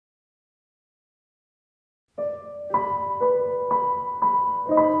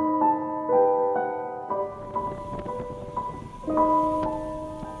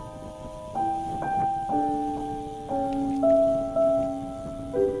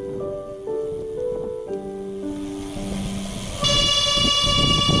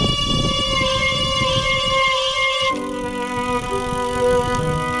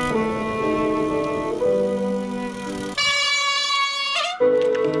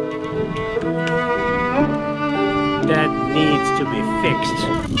That needs to be fixed.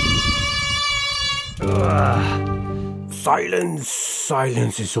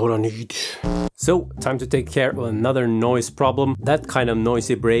 Silence is all I need. So, time to take care of another noise problem. That kind of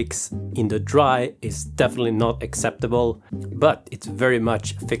noisy brakes in the dry is definitely not acceptable, but it's very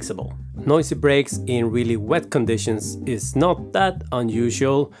much fixable. Noisy brakes in really wet conditions is not that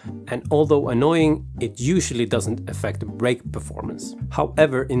unusual, and although annoying, it usually doesn't affect brake performance.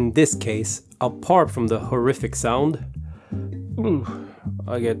 However, in this case, apart from the horrific sound,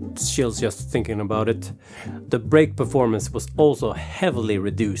 I get chills just thinking about it, the brake performance was also heavily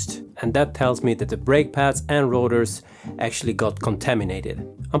reduced, and that tells me that the brake pads and rotors actually got contaminated.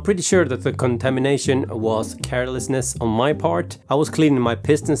 I'm pretty sure that the contamination was carelessness on my part. I was cleaning my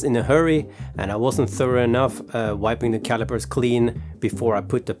pistons in a hurry and I wasn't thorough enough wiping the calipers clean before I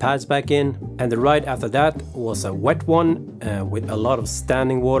put the pads back in, and the ride after that was a wet one with a lot of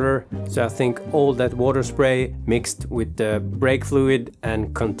standing water, so I think all that water spray mixed with the brake fluid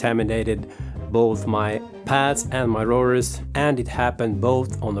and contaminated both my pads and my rotors, and it happened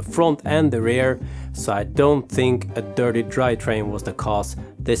both on the front and the rear, so I don't think a dirty drivetrain was the cause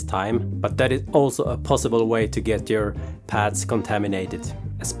this time, but that is also a possible way to get your pads contaminated,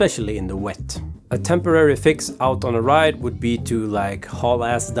 especially in the wet. A temporary fix out on a ride would be to like haul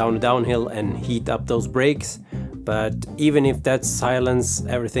ass down the downhill and heat up those brakes, but even if that silence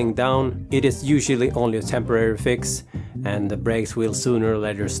everything down, it is usually only a temporary fix, and the brakes will sooner or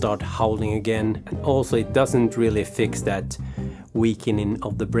later start howling again, and also it doesn't really fix that weakening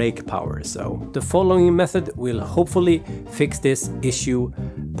of the brake power. So the following method will hopefully fix this issue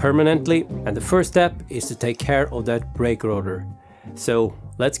permanently, and the first step is to take care of that brake rotor. So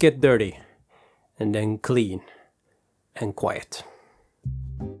let's get dirty and then clean and quiet.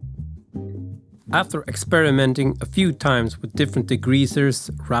 After experimenting a few times with different degreasers,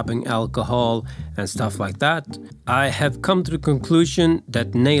 rubbing alcohol and stuff like that, I have come to the conclusion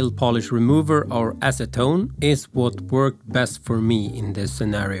that nail polish remover or acetone is what worked best for me in this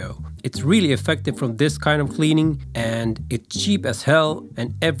scenario. It's really effective for this kind of cleaning, and it's cheap as hell,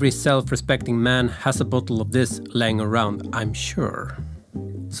 and every self-respecting man has a bottle of this laying around, I'm sure.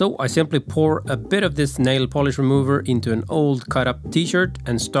 So I simply pour a bit of this nail polish remover into an old cut up t-shirt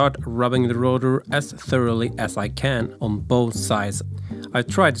and start rubbing the rotor as thoroughly as I can on both sides. I've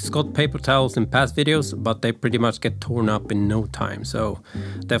tried Scott paper towels in past videos, but they pretty much get torn up in no time, so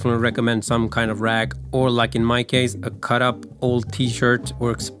definitely recommend some kind of rag, or like in my case, a cut up old t-shirt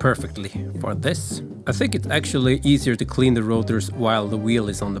works perfectly for this. I think it's actually easier to clean the rotors while the wheel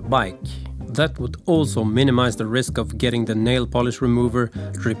is on the bike. That would also minimize the risk of getting the nail polish remover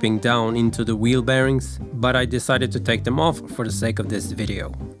dripping down into the wheel bearings, but I decided to take them off for the sake of this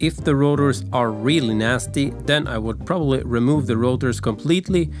video. If the rotors are really nasty, then I would probably remove the rotors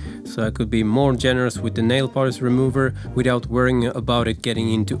completely, so I could be more generous with the nail polish remover without worrying about it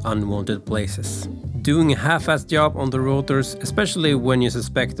getting into unwanted places. Doing a half-assed job on the rotors, especially when you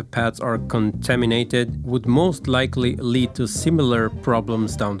suspect the pads are contaminated, would most likely lead to similar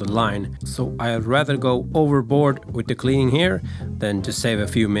problems down the line, so I'd rather go overboard with the cleaning here than to save a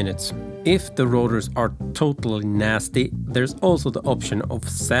few minutes. If the rotors are totally nasty, there's also the option of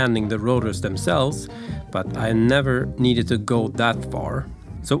sanding the rotors themselves, but I never needed to go that far.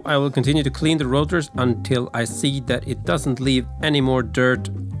 So I will continue to clean the rotors until I see that it doesn't leave any more dirt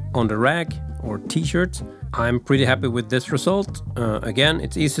on the rag or t-shirt. I'm pretty happy with this result. Again,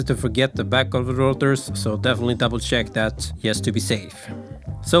 it's easy to forget the back of the rotors, so definitely double check that just to be safe.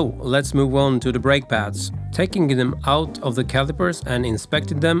 So let's move on to the brake pads. Taking them out of the calipers and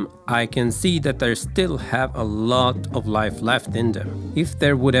inspecting them, I can see that they still have a lot of life left in them. If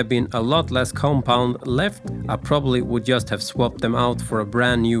there would have been a lot less compound left, I probably would just have swapped them out for a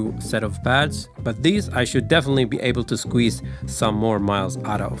brand new set of pads, but these I should definitely be able to squeeze some more miles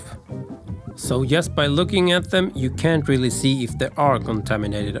out of. So just by looking at them, you can't really see if they are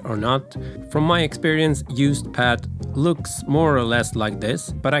contaminated or not. From my experience, used pad looks more or less like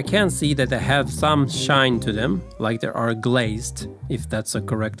this, but I can see that they have some shine to them, like they are glazed, if that's a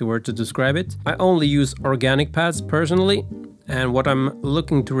correct word to describe it. I only use organic pads personally, and what I'm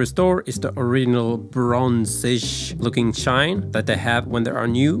looking to restore is the original bronzish looking shine that they have when they are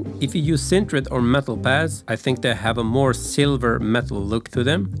new. If you use sintered or metal pads, I think they have a more silver metal look to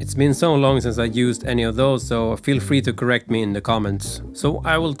them. It's been so long since I used any of those, so feel free to correct me in the comments. So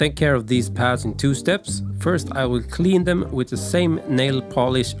I will take care of these pads in two steps. First, I will clean them with the same nail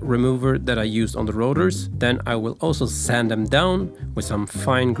polish remover that I used on the rotors. Then I will also sand them down with some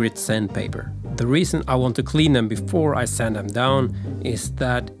fine grit sandpaper. The reason I want to clean them before I sand them down is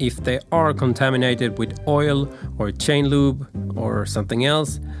that if they are contaminated with oil or chain lube or something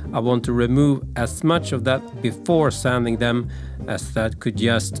else, I want to remove as much of that before sanding them, as that could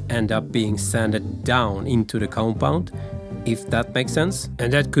just end up being sanded down into the compound, if that makes sense.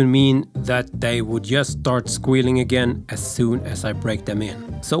 And that could mean that they would just start squealing again as soon as I break them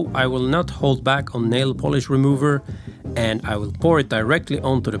in. So I will not hold back on nail polish remover, and I will pour it directly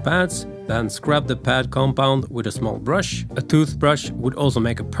onto the pads, then scrub the pad compound with a small brush. A toothbrush would also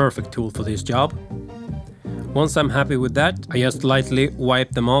make a perfect tool for this job. Once I'm happy with that, I just lightly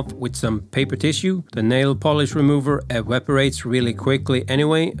wipe them off with some paper tissue. The nail polish remover evaporates really quickly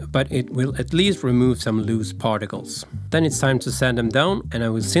anyway, but it will at least remove some loose particles. Then it's time to sand them down, and I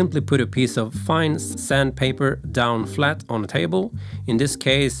will simply put a piece of fine sandpaper down flat on the table. In this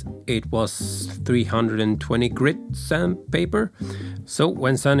case, it was 320 grit sandpaper. So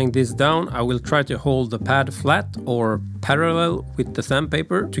when sanding this down, I will try to hold the pad flat or parallel with the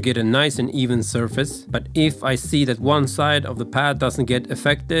sandpaper to get a nice and even surface. But if I see that one side of the pad doesn't get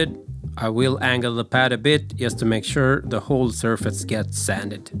affected, I will angle the pad a bit just to make sure the whole surface gets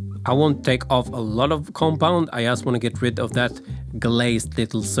sanded. I won't take off a lot of compound, I just want to get rid of that glazed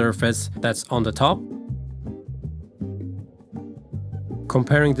little surface that's on the top.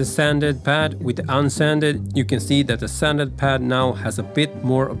 Comparing the sanded pad with the unsanded, you can see that the sanded pad now has a bit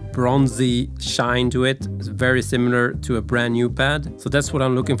more bronzy shine to it. It's very similar to a brand new pad. So that's what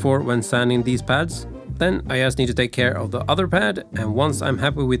I'm looking for when sanding these pads. Then I just need to take care of the other pad, and once I'm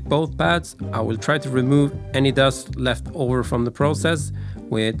happy with both pads, I will try to remove any dust left over from the process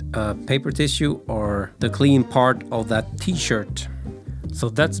with a paper tissue or the clean part of that t-shirt. So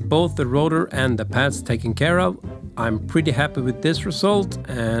that's both the rotor and the pads taken care of. I'm pretty happy with this result,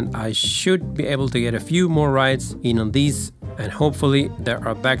 and I should be able to get a few more rides in on these, and hopefully they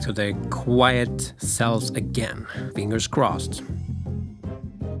are back to their quiet selves again. Fingers crossed.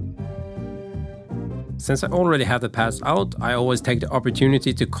 Since I already have the pads out, I always take the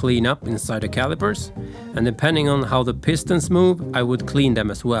opportunity to clean up inside the calipers, and depending on how the pistons move, I would clean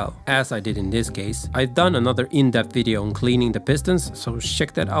them as well, as I did in this case. I've done another in-depth video on cleaning the pistons, so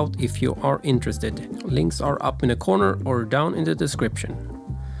check that out if you are interested. Links are up in the corner or down in the description.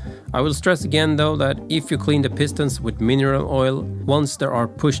 I will stress again though that if you clean the pistons with mineral oil, once they are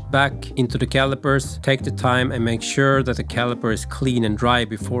pushed back into the calipers, take the time and make sure that the caliper is clean and dry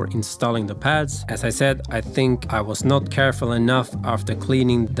before installing the pads. As I said, I think I was not careful enough after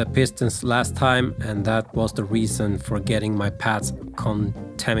cleaning the pistons last time, and that was the reason for getting my pads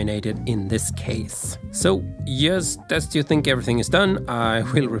contaminated in this case. So just as you think everything is done, I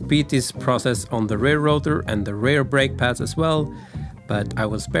will repeat this process on the rear rotor and the rear brake pads as well, but I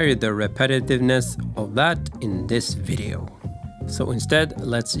will spare you the repetitiveness of that in this video. So instead,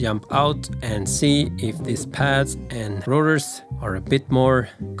 let's jump out and see if these pads and rotors are a bit more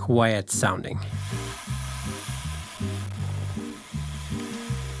quiet sounding.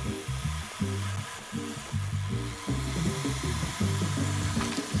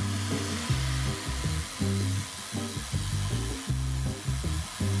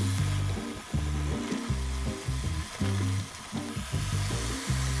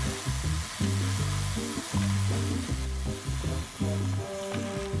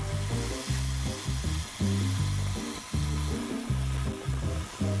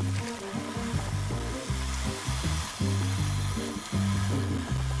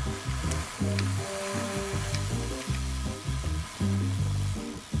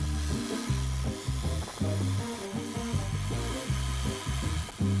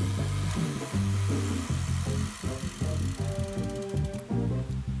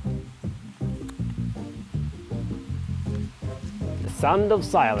 Sound of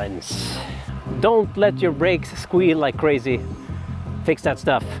silence. Don't let your brakes squeal like crazy. Fix that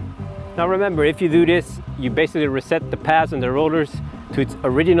stuff. Now remember, if you do this, you basically reset the pads and the rotors to its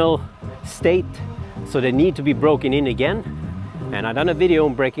original state, so they need to be broken in again. And I've done a video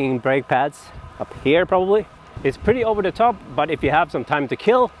on breaking brake pads up here probably. It's pretty over the top, but if you have some time to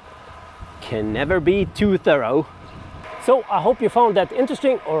kill, can never be too thorough. So I hope you found that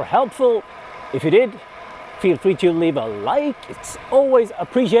interesting or helpful. If you did, feel free to leave a like, it's always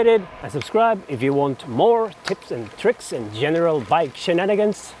appreciated, and subscribe if you want more tips and tricks and general bike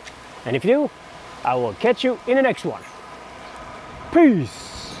shenanigans. And if you do, I will catch you in the next one.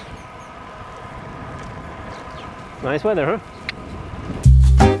 Peace! Nice weather, huh?